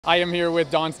I am here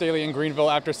with Dawn Staley in Greenville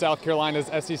after South Carolina's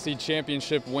SEC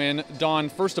championship win. Dawn,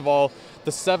 first of all,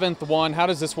 the seventh one, how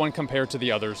does this one compare to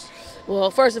the others?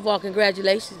 Well, first of all,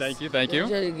 congratulations. Thank you, thank you.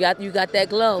 You got that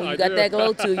glow. You got that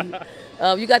glow to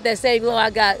you. You got that same glow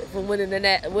I got from winning the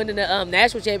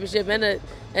national championship and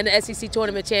the SEC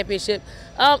tournament championship.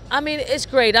 I mean, it's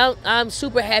great. I'm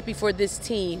super happy for this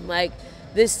team. Like,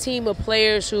 this team of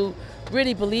players who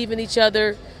really believe in each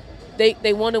other.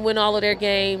 They want to win all of their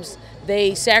games.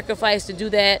 They sacrificed to do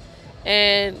that,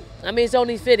 and I mean, it's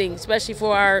only fitting, especially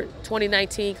for our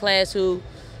 2019 class who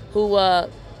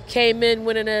came in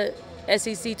winning a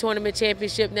SEC tournament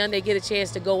championship. Now they get a chance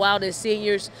to go out as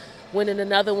seniors, winning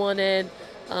another one, and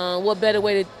what better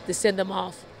way to send them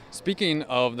off? Speaking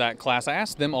of that class, I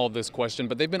asked them all this question,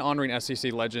 but they've been honoring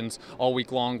SEC legends all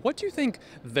week long. What do you think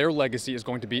their legacy is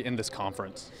going to be in this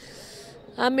conference?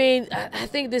 I mean, I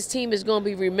think this team is going to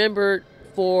be remembered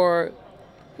for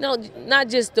not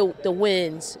just the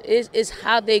wins. It's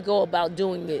how they go about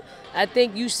doing it. I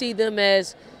think you see them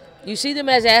as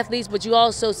athletes, but you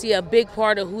also see a big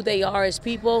part of who they are as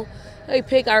people. They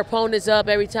pick our opponents up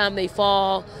every time they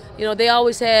fall. You know, they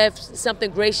always have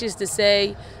something gracious to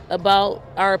say about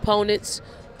our opponents.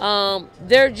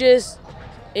 They're just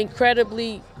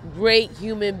incredibly great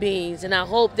human beings, and I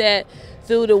hope that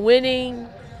through the winning,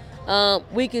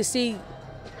 we can see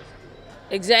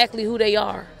exactly who they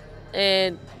are,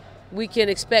 and we can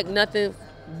expect nothing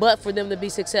but for them to be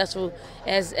successful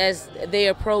as they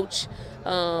approach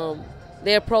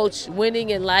winning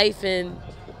in life and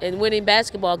winning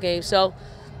basketball games. So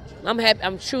I'm happy.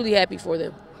 I'm truly happy for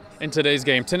them. In today's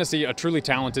game, Tennessee, a truly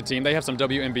talented team. They have some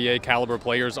WNBA caliber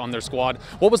players on their squad.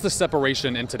 What was the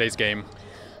separation in today's game?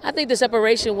 I think the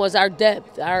separation was our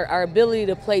depth, our ability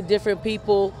to play different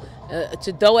people,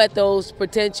 to throw at those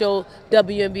potential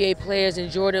WNBA players in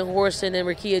Jordan Horston and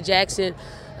Rickea Jackson.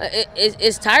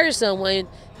 It's tiresome when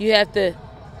you have to,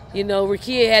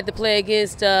 Rickea had to play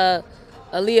against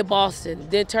Aaliyah Boston,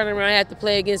 then turn around and have to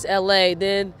play against LA.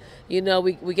 Then,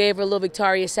 we gave her a little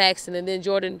Victoria Saxton, and then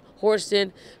Jordan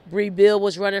Horston, Bree Bill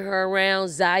was running her around.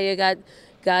 Zaya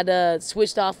got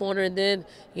switched off on her, and then,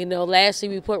 lastly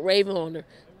we put Raven on her.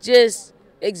 Just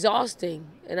exhausting,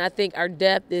 and I think our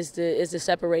depth is the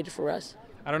separator for us.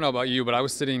 I don't know about you, but I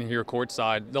was sitting here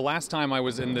courtside. The last time I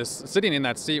was sitting in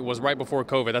that seat was right before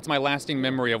COVID. That's my lasting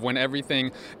memory of when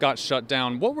everything got shut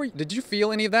down. Did you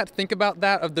feel any of that? Think about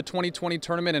that, of the 2020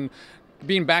 tournament and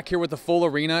being back here with the full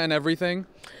arena and everything?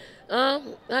 I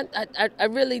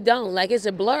really don't. Like, it's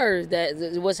a blur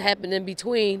that what's happened in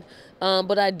between.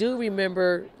 But I do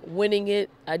remember winning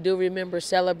it. I do remember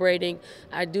celebrating.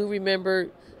 I do remember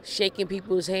shaking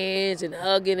people's hands and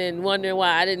hugging and wondering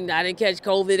why I didn't catch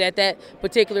COVID at that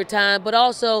particular time. But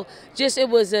also, just it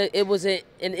was an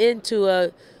end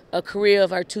to a career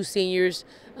of our two seniors,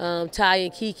 Ty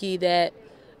and Kiki, that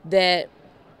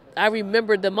I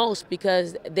remember the most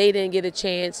because they didn't get a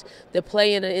chance to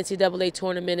play in an NCAA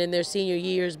tournament in their senior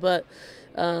years. But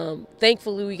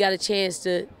thankfully, we got a chance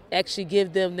to actually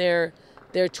give them their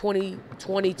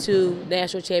 2022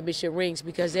 national championship rings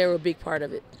because they were a big part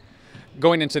of it.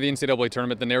 Going into the NCAA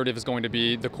tournament, the narrative is going to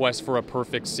be the quest for a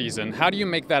perfect season. How do you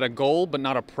make that a goal but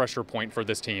not a pressure point for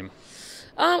this team?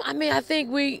 I mean, I think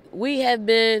we have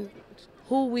been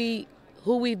who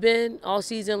we've been all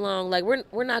season long. Like,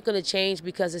 we're not going to change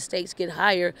because the stakes get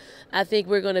higher. I think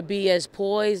we're going to be as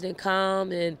poised and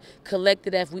calm and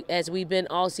collected as we've been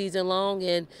all season long.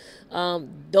 And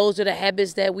those are the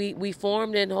habits that we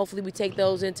formed, and hopefully we take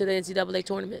those into the NCAA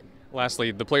tournament.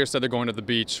 Lastly, the players said they're going to the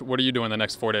beach. What are you doing the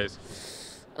next 4 days?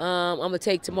 I'm going to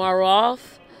take tomorrow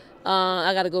off.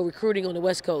 I got to go recruiting on the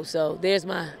West Coast. So there's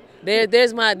my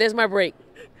break.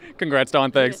 Congrats, Dawn.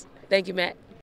 Thanks. Thank you, Matt.